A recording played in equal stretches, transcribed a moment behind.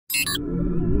Who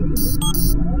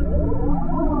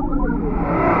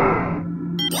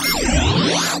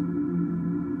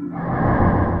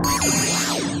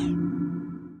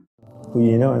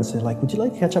you know and say like, would you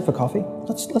like to catch up for coffee?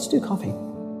 Let's do coffee.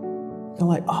 They're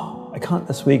like, oh, I can't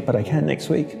this week, but I can next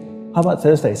week. How about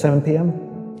Thursday, 7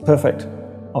 p.m.? Perfect.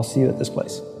 I'll see you at this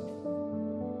place.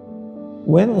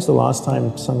 When was the last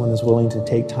time someone is willing to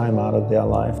take time out of their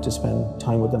life to spend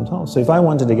time with themselves? So if I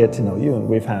wanted to get to know you, and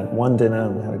we've had one dinner,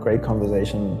 and we had a great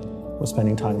conversation, we're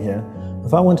spending time here.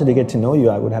 If I wanted to get to know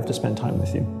you, I would have to spend time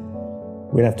with you.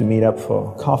 We'd have to meet up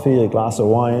for coffee, a glass of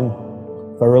wine.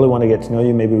 If I really want to get to know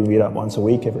you, maybe we meet up once a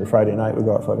week. Every Friday night we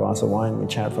go out for a glass of wine, we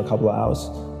chat for a couple of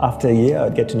hours. After a year,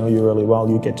 I'd get to know you really well,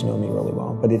 you get to know me really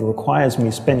well. But it requires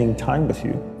me spending time with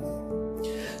you.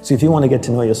 So if you want to get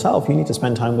to know yourself, you need to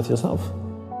spend time with yourself.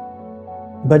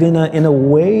 But in a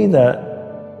way that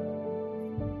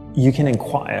you can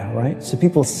inquire, right? So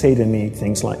people say to me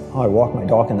things like, oh, I walk my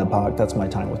dog in the park, that's my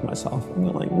time with myself. And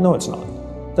you're like, no, it's not.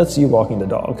 That's you walking the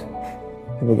dog.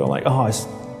 People go like, oh,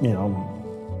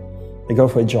 I go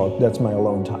for a jog, that's my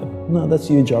alone time. No, that's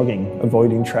you jogging,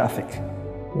 avoiding traffic,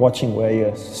 watching where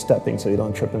you're stepping so you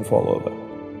don't trip and fall over.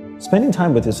 Spending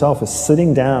time with yourself is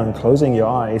sitting down, closing your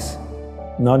eyes,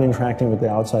 not interacting with the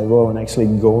outside world, and actually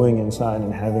going inside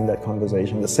and having that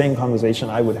conversation. The same conversation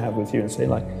I would have with you and say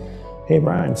like, hey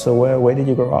Brian, so where did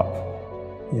you grow up?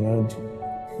 You know,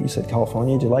 you said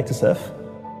California, do you like to surf?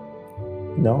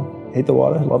 No? Hate the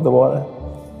water, love the water?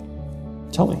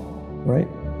 Tell me, right?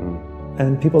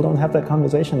 And people don't have that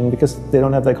conversation, and because they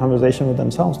don't have that conversation with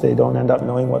themselves, they don't end up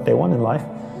knowing what they want in life.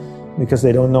 Because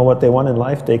they don't know what they want in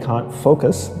life, they can't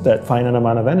focus that finite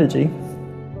amount of energy,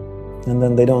 and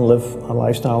then they don't live a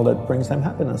lifestyle that brings them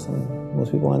happiness, and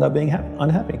most people end up being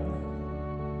unhappy.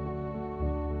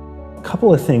 A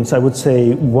couple of things I would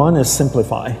say. One is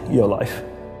simplify your life.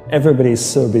 Everybody's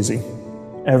so busy.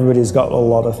 Everybody's got a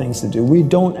lot of things to do. We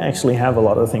don't actually have a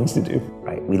lot of things to do.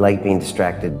 Right. We like being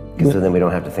distracted because then we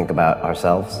don't have to think about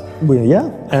ourselves.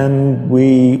 And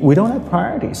we don't have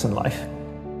priorities in life.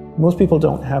 Most people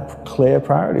don't have clear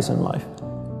priorities in life.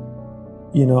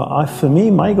 You know, for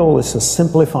me, my goal is to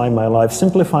simplify my life,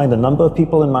 simplify the number of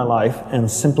people in my life, and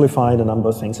simplify the number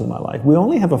of things in my life. We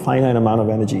only have a finite amount of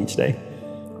energy each day,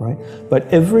 right? But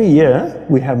every year,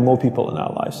 we have more people in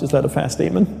our lives. Is that a fair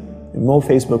statement? More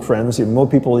Facebook friends, you have more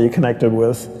people you're connected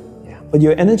with, but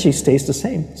your energy stays the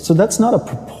same. So that's not a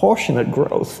proportionate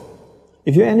growth.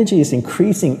 If your energy is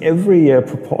increasing every year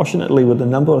proportionately with the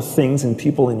number of things and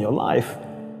people in your life,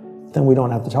 then we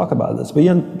don't have to talk about this. But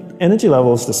your energy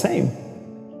level is the same.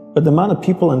 But the amount of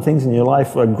people and things in your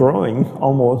life are growing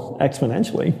almost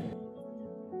exponentially.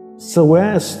 So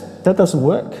whereas that doesn't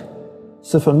work.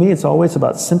 So for me, it's always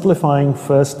about simplifying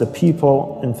first the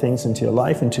people and things into your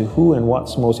life, into who and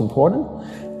what's most important,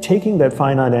 taking that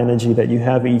finite energy that you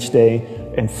have each day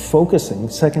and focusing.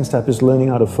 Second step is learning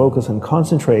how to focus and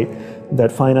concentrate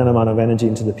that finite amount of energy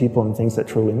into the people and things that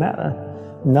truly matter.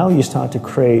 Now you start to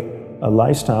create a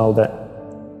lifestyle that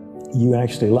you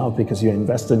actually love because you're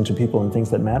invested into people and things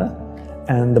that matter,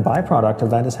 and the byproduct of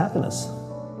that is happiness.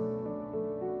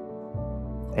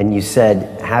 And you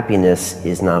said happiness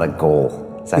is not a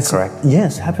goal. Is that correct?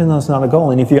 Yes, happiness is not a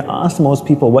goal. And if you ask most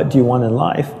people, what do you want in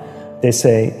life? They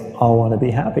say, I want to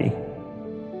be happy.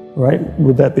 Right?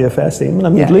 Would that be a fair statement? I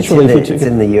mean, literally, it's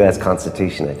in the U.S.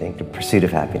 Constitution, I think, the pursuit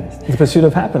of happiness. The pursuit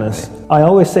of happiness. Right. I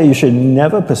always say you should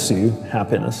never pursue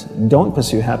happiness. Don't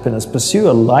pursue happiness. Pursue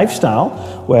a lifestyle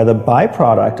where the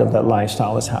byproduct of that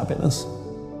lifestyle is happiness.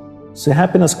 So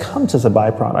happiness comes as a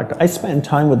byproduct. I spend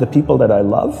time with the people that I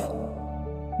love.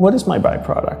 What is my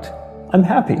byproduct? I'm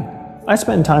happy. I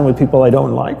spend time with people I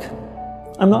don't like.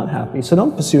 I'm not happy. So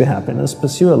don't pursue happiness.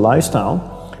 Pursue a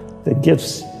lifestyle that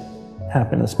gives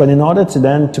happiness. But in order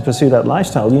to pursue that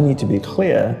lifestyle, you need to be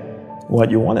clear what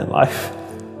you want in life.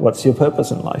 What's your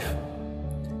purpose in life?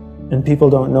 And people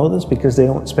don't know this because they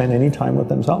don't spend any time with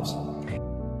themselves.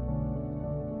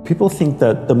 People think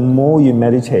that the more you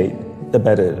meditate, the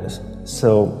better it is.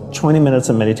 So 20 minutes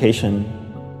of meditation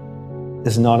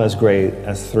is not as great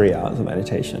as 3 hours of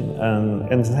meditation.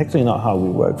 And it's actually not how we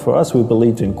work. For us, we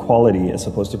believed in quality as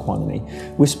opposed to quantity.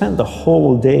 We spent the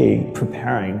whole day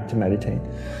preparing to meditate.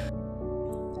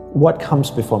 What comes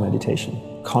before meditation?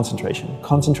 Concentration.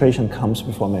 Concentration comes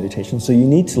before meditation. So you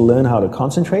need to learn how to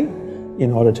concentrate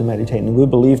in order to meditate. And we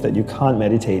believe that you can't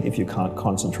meditate if you can't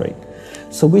concentrate.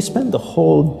 So we spend the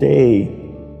whole day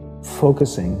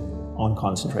focusing on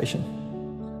concentration.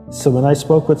 So when I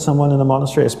spoke with someone in the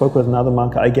monastery, I spoke with another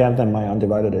monk, I gave them my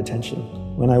undivided attention.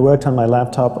 When I worked on my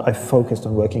laptop, I focused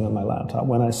on working on my laptop.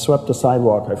 When I swept the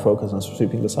sidewalk, I focused on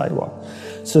sweeping the sidewalk.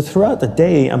 So throughout the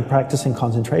day, I'm practicing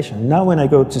concentration. Now when I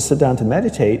go to sit down to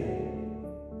meditate,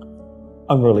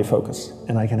 I'm really focused,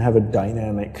 and I can have a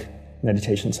dynamic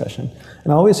meditation session.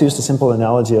 And I always use the simple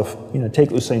analogy of,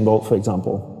 take Usain Bolt, for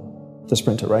example, the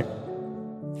sprinter, right?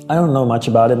 I don't know much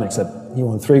about him except he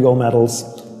won 3 gold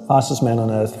medals, fastest man on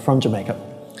earth from Jamaica.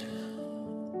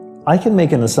 I can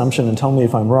make an assumption and tell me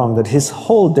if I'm wrong that his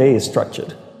whole day is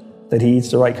structured, that he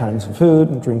eats the right kinds of food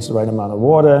and drinks the right amount of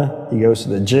water. He goes to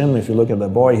the gym. If you look at the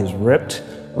boy, he's ripped,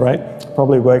 right?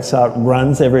 Probably works out,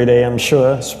 runs every day, I'm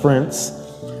sure, sprints,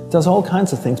 does all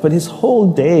kinds of things. But his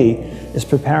whole day is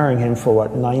preparing him for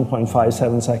what,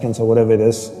 9.57 seconds or whatever it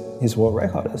is his world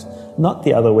record is, not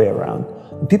the other way around.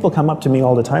 And people come up to me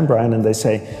all the time, Brian, and they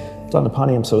say,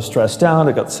 Dandapani, I'm so stressed out,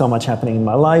 I've got so much happening in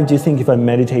my life. Do you think if I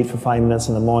meditate for 5 minutes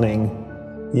in the morning,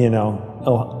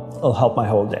 it'll help my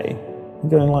whole day? I'm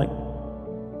going like,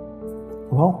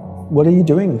 well, what are you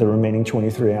doing the remaining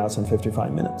 23 hours and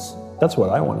 55 minutes? That's what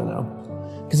I want to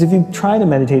know. Because if you try to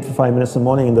meditate for 5 minutes in the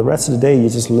morning and the rest of the day you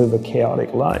just live a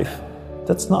chaotic life,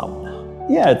 that's not,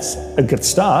 it's a good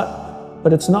start,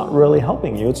 but it's not really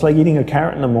helping you. It's like eating a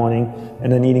carrot in the morning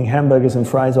and then eating hamburgers and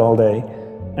fries all day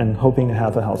and hoping to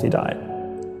have a healthy diet.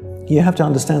 You have to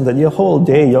understand that your whole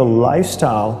day, your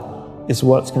lifestyle is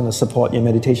what's going to support your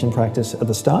meditation practice at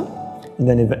the start, and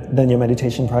then your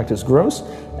meditation practice grows,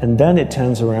 and then it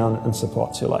turns around and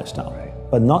supports your lifestyle. Right.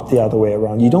 But not the other way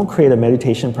around. You don't create a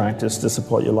meditation practice to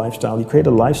support your lifestyle. You create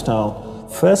a lifestyle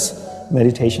first,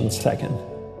 meditation second.